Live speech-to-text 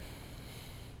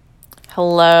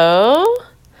Hello.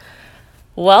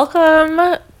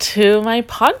 Welcome to my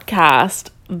podcast.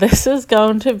 This is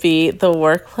going to be the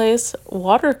Workplace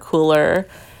Water Cooler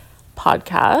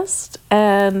podcast,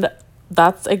 and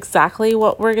that's exactly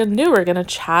what we're going to do. We're going to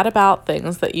chat about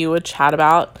things that you would chat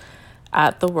about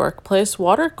at the workplace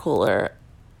water cooler,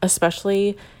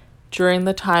 especially during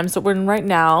the times that we're in right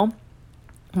now.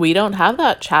 We don't have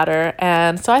that chatter,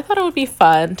 and so I thought it would be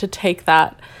fun to take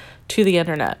that to the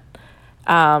internet.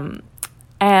 The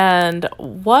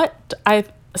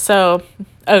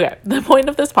point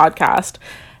of this podcast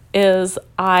is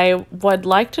I would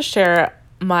like to share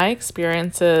my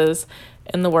experiences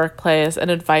in the workplace and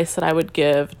advice that I would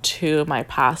give to my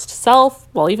past self,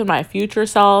 even my future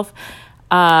self,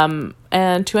 and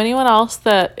to anyone else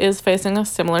that is facing a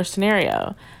similar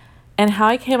scenario. And how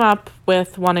I came up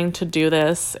with wanting to do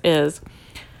this is,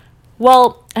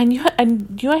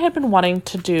 I had been wanting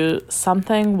to do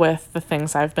something with the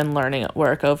things I've been learning at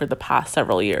work over the past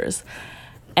several years.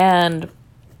 And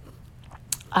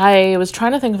I was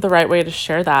trying to think of the right way to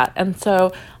share that. And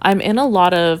so I'm in a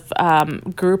lot of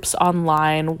groups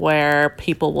online where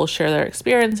people will share their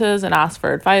experiences and ask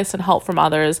for advice and help from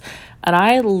others. And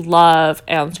I love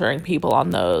answering people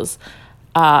on those.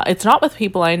 It's not with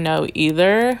people I know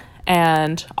either.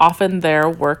 And often their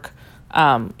work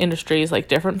industry is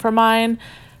different from mine.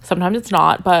 Sometimes it's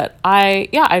not, but I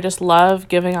just love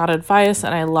giving out advice,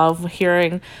 and I love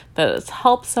hearing that it's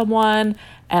helped someone.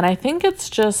 And I think it's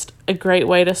just a great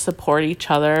way to support each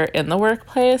other in the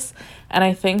workplace. And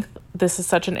I think this is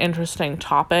such an interesting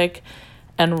topic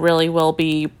and really will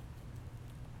be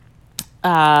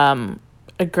a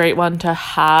great one to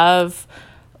have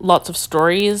lots of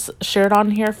stories shared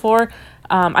on here for.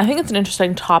 I think it's an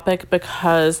interesting topic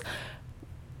because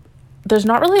there's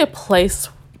not really a place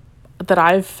that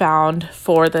I've found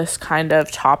for this kind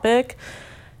of topic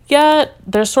yet.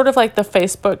 There's sort of the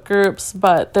Facebook groups,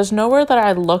 but there's nowhere that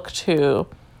I look to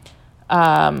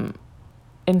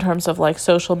in terms of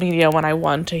social media when I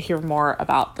want to hear more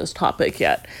about this topic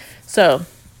yet. So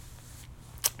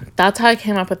that's how I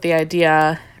came up with the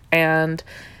idea. And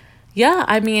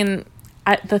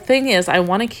the thing is, I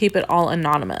want to keep it all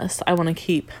anonymous. I want to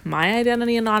keep my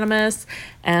identity anonymous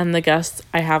and the guests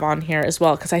I have on here as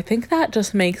well, because I think that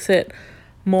just makes it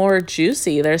more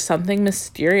juicy. There's something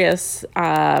mysterious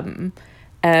and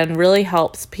really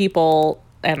helps people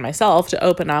and myself to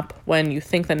open up when you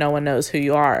think that no one knows who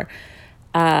you are.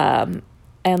 And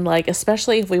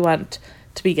especially if we want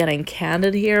to be getting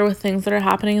candid here with things that are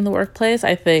happening in the workplace,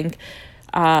 I think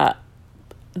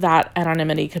that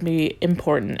anonymity can be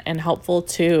important and helpful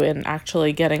too in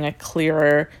actually getting a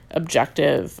clearer,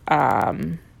 objective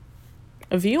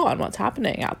view on what's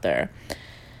happening out there.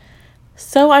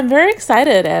 So I'm very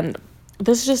excited, and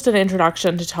this is just an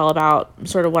introduction to tell about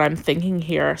sort of what I'm thinking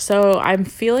here. So I'm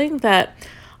feeling that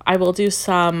I will do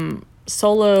some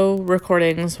solo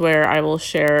recordings where I will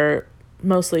share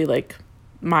mostly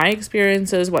my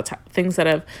experiences, things that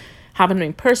have happened to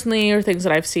me personally, or things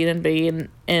that I've seen and been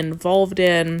involved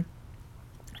in,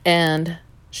 and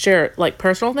share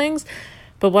personal things.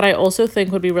 But what I also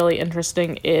think would be really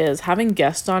interesting is having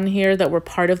guests on here that were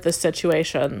part of the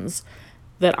situations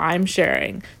that I'm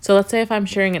sharing. So let's say if I'm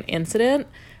sharing an incident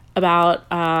about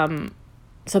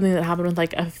something that happened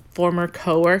with a former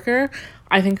coworker,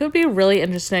 I think it would be really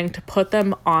interesting to put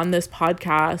them on this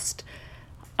podcast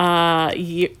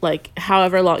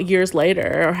however long, years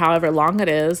later, or however long it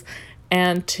is,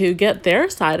 and to get their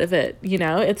side of it.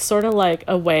 It's sort of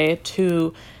a way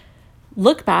to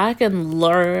look back and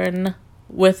learn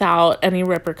without any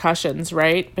repercussions,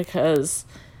 right? Because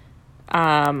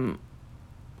I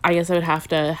guess I would have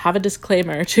to have a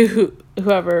disclaimer to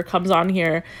whoever comes on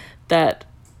here that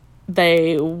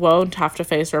they won't have to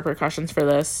face repercussions for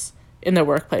this in their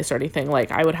workplace or anything.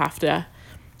 I would have to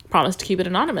promise to keep it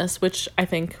anonymous, which I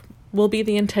think will be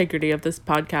the integrity of this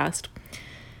podcast.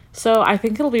 So I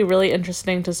think it'll be really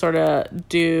interesting to sort of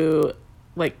do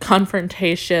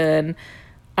confrontation,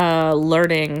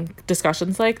 learning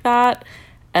discussions like that,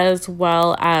 as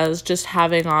well as just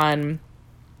having on.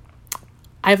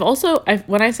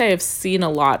 When I say I've seen a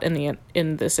lot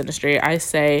in this industry, I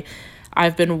say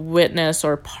I've been witness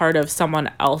or part of a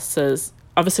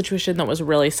situation that was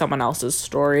really someone else's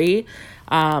story,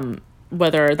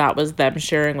 whether that was them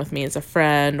sharing with me as a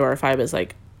friend or if I was a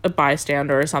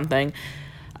bystander or something.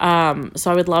 So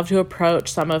I would love to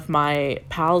approach some of my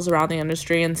pals around the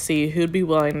industry and see who'd be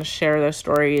willing to share their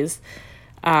stories,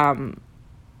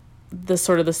 the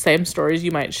same stories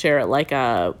you might share at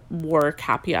a work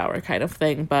happy hour kind of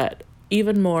thing, but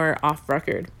even more off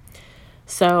record.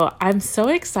 So I'm so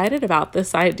excited about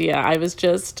this idea. I was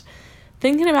just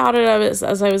thinking about it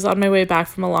as I was on my way back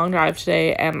from a long drive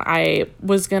today, and I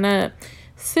was gonna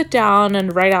sit down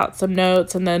and write out some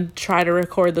notes and then try to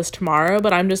record this tomorrow,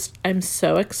 but I'm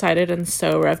so excited and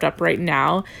so revved up right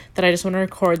now that I just want to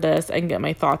record this and get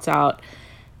my thoughts out.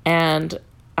 And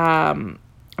I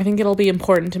think it'll be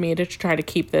important to me to try to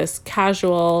keep this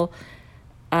casual.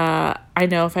 I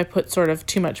know if I put sort of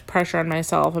too much pressure on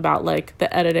myself about like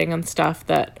the editing and stuff,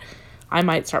 that I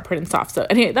might start putting soft. So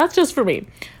anyway, that's just for me.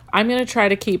 I'm going to try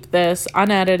to keep this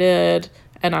unedited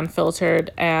and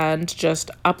unfiltered and just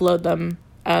upload them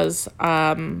as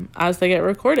they get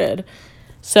recorded.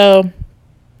 So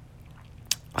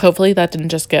hopefully that didn't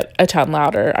just get a ton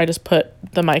louder. I just put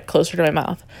the mic closer to my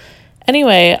mouth.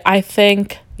 Anyway, I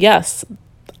think, yes,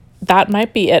 that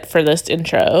might be it for this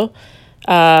intro.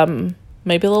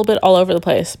 Maybe a little bit all over the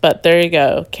place, but there you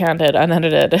go. Candid,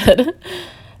 unedited.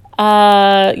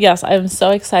 Yes, I'm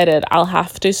so excited. I'll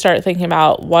have to start thinking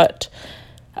about what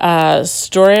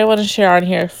story I want to share on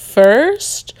here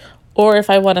first, or if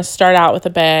I want to start out with a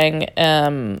bang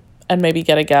and maybe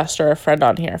get a guest or a friend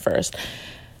on here first.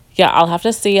 Yeah, I'll have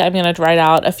to see. I'm going to write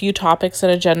out a few topics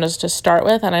and agendas to start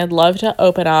with, and I'd love to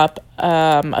open up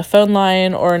a phone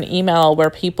line or an email where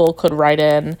people could write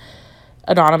in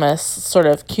anonymous sort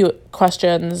of cute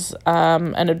questions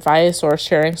and advice or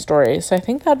sharing stories. So I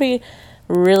think that'd be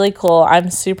really cool. I'm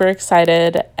super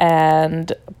excited,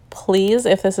 and please,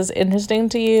 if this is interesting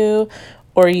to you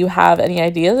or you have any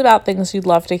ideas about things you'd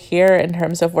love to hear in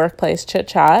terms of workplace chit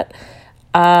chat,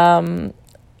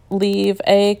 leave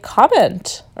a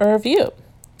comment or review.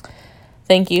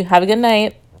 Thank you. Have a good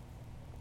night.